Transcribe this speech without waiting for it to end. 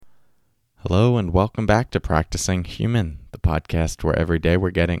Hello and welcome back to Practicing Human, the podcast where every day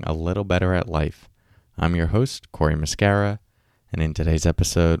we're getting a little better at life. I'm your host, Corey Mascara, and in today's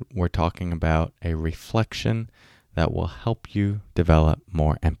episode, we're talking about a reflection that will help you develop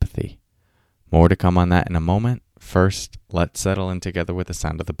more empathy. More to come on that in a moment. First, let's settle in together with the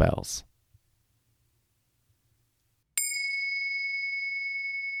sound of the bells.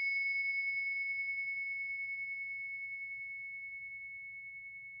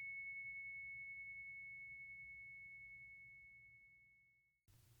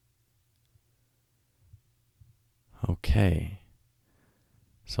 Okay,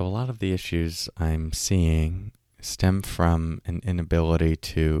 so a lot of the issues I'm seeing stem from an inability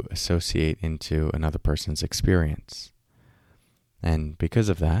to associate into another person's experience. And because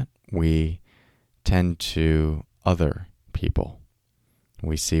of that, we tend to other people.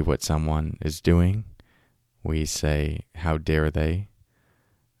 We see what someone is doing. We say, how dare they?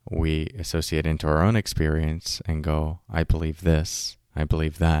 We associate into our own experience and go, I believe this, I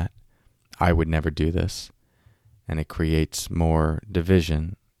believe that, I would never do this. And it creates more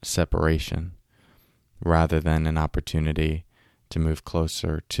division, separation, rather than an opportunity to move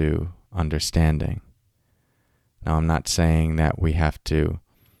closer to understanding. Now, I'm not saying that we have to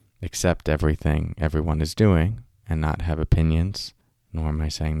accept everything everyone is doing and not have opinions, nor am I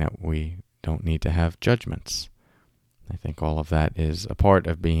saying that we don't need to have judgments. I think all of that is a part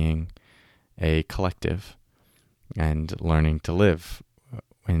of being a collective and learning to live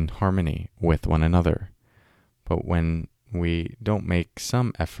in harmony with one another. But when we don't make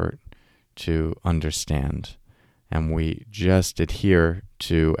some effort to understand and we just adhere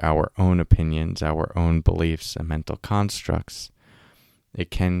to our own opinions, our own beliefs and mental constructs, it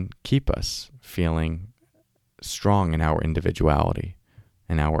can keep us feeling strong in our individuality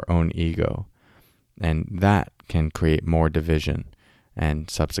and our own ego. And that can create more division and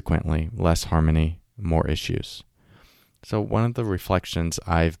subsequently less harmony, more issues. So one of the reflections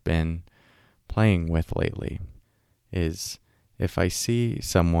I've been playing with lately is if I see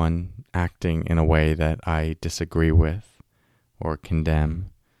someone acting in a way that I disagree with or condemn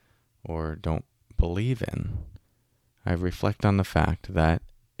or don't believe in, I reflect on the fact that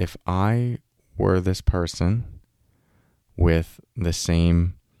if I were this person with the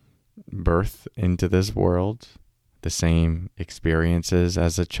same birth into this world, the same experiences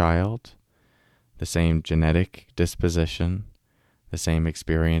as a child, the same genetic disposition, the same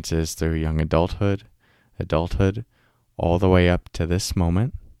experiences through young adulthood, all the way up to this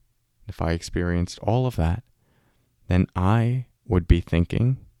moment, if I experienced all of that, then I would be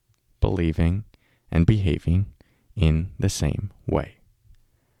thinking, believing, and behaving in the same way.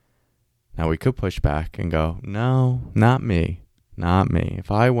 Now we could push back and go, no, not me. If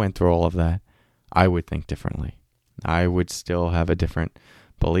I went through all of that, I would think differently. I would still have a different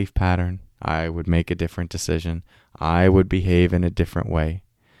belief pattern. I would make a different decision. I would behave in a different way.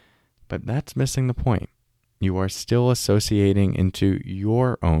 But that's missing the point. You are still associating into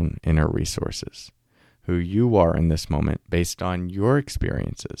your own inner resources, who you are in this moment based on your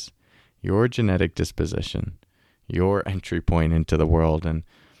experiences, your genetic disposition, your entry point into the world, and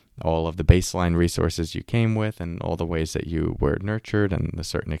all of the baseline resources you came with, and all the ways that you were nurtured, and the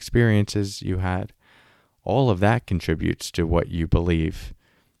certain experiences you had. All of that contributes to what you believe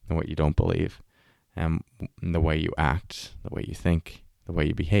and what you don't believe, and the way you act, the way you think, the way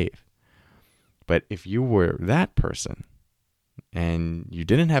you behave. But if you were that person and you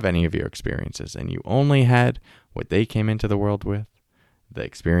didn't have any of your experiences and you only had what they came into the world with, the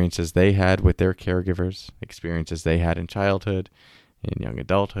experiences they had with their caregivers, experiences they had in childhood, in young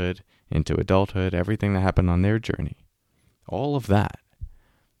adulthood, into adulthood, everything that happened on their journey, all of that,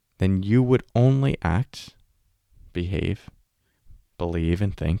 then you would only act, behave, believe,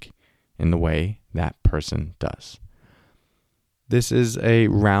 and think in the way that person does. This is a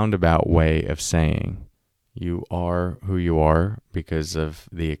roundabout way of saying you are who you are because of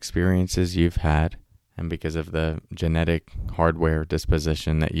the experiences you've had and because of the genetic hardware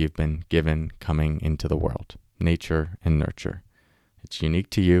disposition that you've been given coming into the world, nature and nurture. It's unique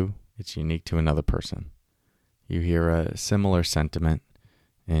to you. It's unique to another person. You hear a similar sentiment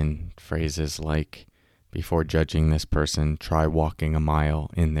in phrases like, before judging this person, try walking a mile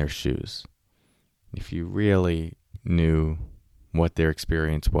in their shoes. If you really knew what their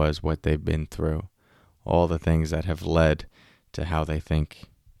experience was, what they've been through, all the things that have led to how they think,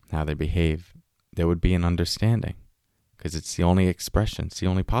 how they behave, there would be an understanding because it's the only expression, it's the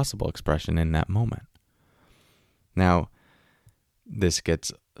only possible expression in that moment. Now, this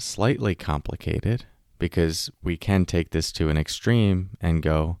gets slightly complicated because we can take this to an extreme and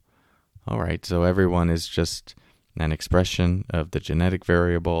go, all right, so everyone is just an expression of the genetic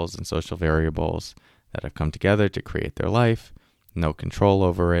variables and social variables that have come together to create their life, no control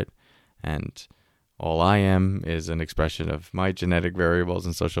over it, and all I am is an expression of my genetic variables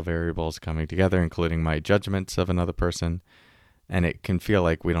and social variables coming together, including my judgments of another person, and it can feel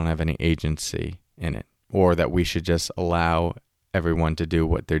like we don't have any agency in it, or that we should just allow everyone to do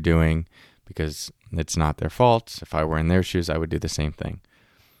what they're doing because it's not their fault. If I were in their shoes, I would do the same thing.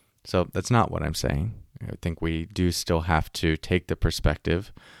 So that's not what I'm saying. I think we do still have to take the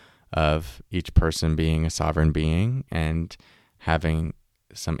perspective of each person being a sovereign being and having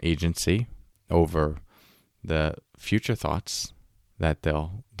some agency over the future thoughts that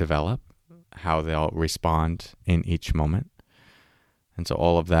they'll develop, how they'll respond in each moment. And so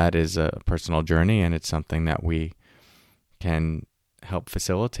all of that is a personal journey, and it's something that we can help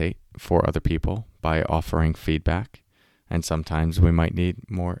facilitate for other people by offering feedback. And sometimes we might need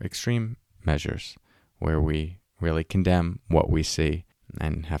more extreme measures where we really condemn what we see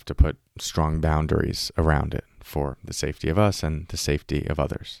and have to put strong boundaries around it for the safety of us and the safety of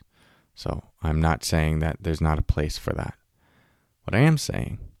others. So I'm not saying that there's not a place for that. What I am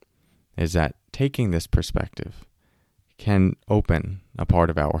saying is that taking this perspective can open a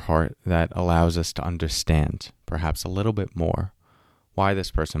part of our heart that allows us to understand perhaps a little bit more why this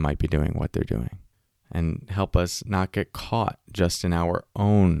person might be doing what they're doing, and help us not get caught just in our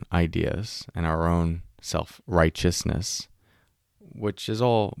own ideas and our own self-righteousness, which is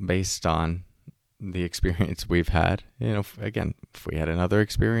all based on the experience we've had. If we had another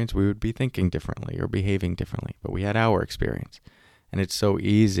experience, we would be thinking differently or behaving differently, but we had our experience. And it's so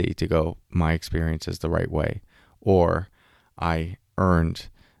easy to go, my experience is the right way, or I earned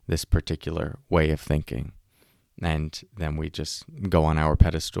this particular way of thinking. And then we just go on our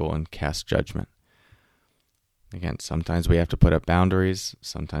pedestal and cast judgment. Again, sometimes we have to put up boundaries.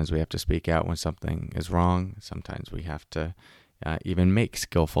 Sometimes we have to speak out when something is wrong. Sometimes we have to even make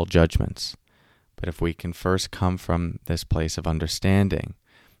skillful judgments. But if we can first come from this place of understanding,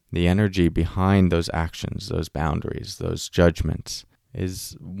 the energy behind those actions, those boundaries, those judgments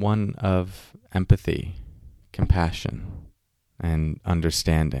is one of empathy, compassion, and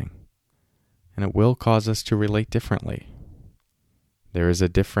understanding. And it will cause us to relate differently. There is a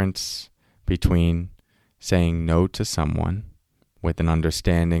difference between saying no to someone with an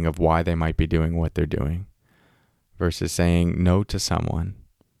understanding of why they might be doing what they're doing versus saying no to someone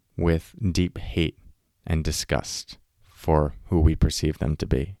with deep hate and disgust for who we perceive them to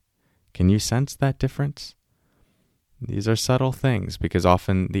be. Can you sense that difference? These are subtle things because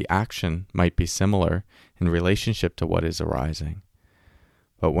often the action might be similar in relationship to what is arising.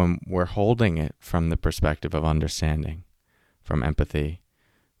 But when we're holding it from the perspective of understanding, from empathy,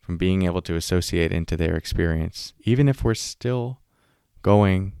 from being able to associate into their experience, even if we're still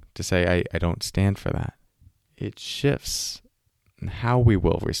going to say, I don't stand for that, it shifts how we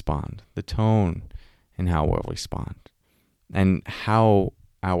will respond, the tone in how we'll respond, and how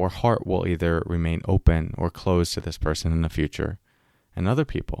our heart will either remain open or closed to this person in the future and other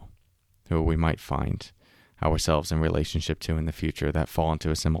people who we might find ourselves in relationship to in the future that fall into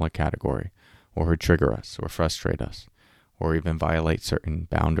a similar category, or who trigger us or frustrate us or even violate certain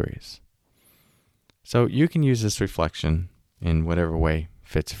boundaries. So you can use this reflection in whatever way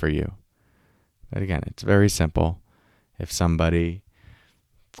fits for you. But again, it's very simple. If somebody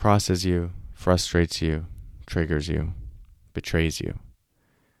crosses you, frustrates you, triggers you, betrays you,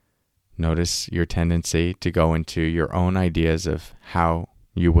 notice your tendency to go into your own ideas of how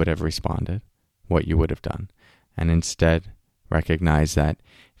you would have responded, what you would have done, and instead recognize that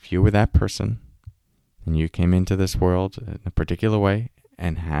if you were that person and you came into this world in a particular way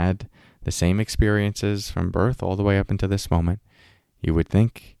and had the same experiences from birth all the way up into this moment, you would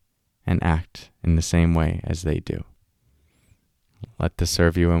think and act in the same way as they do. Let this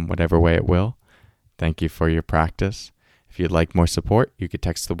serve you in whatever way it will. Thank you for your practice. If you'd like more support, you could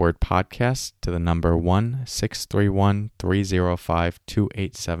text the word podcast to the number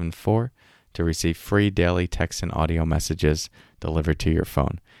 1-631-305-2874 to receive free daily text and audio messages delivered to your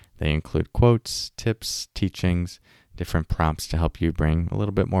phone. They include quotes, tips, teachings, different prompts to help you bring a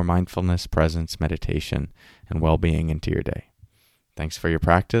little bit more mindfulness, presence, meditation, and well-being into your day. Thanks for your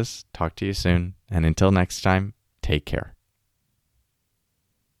practice. Talk to you soon. And until next time, take care.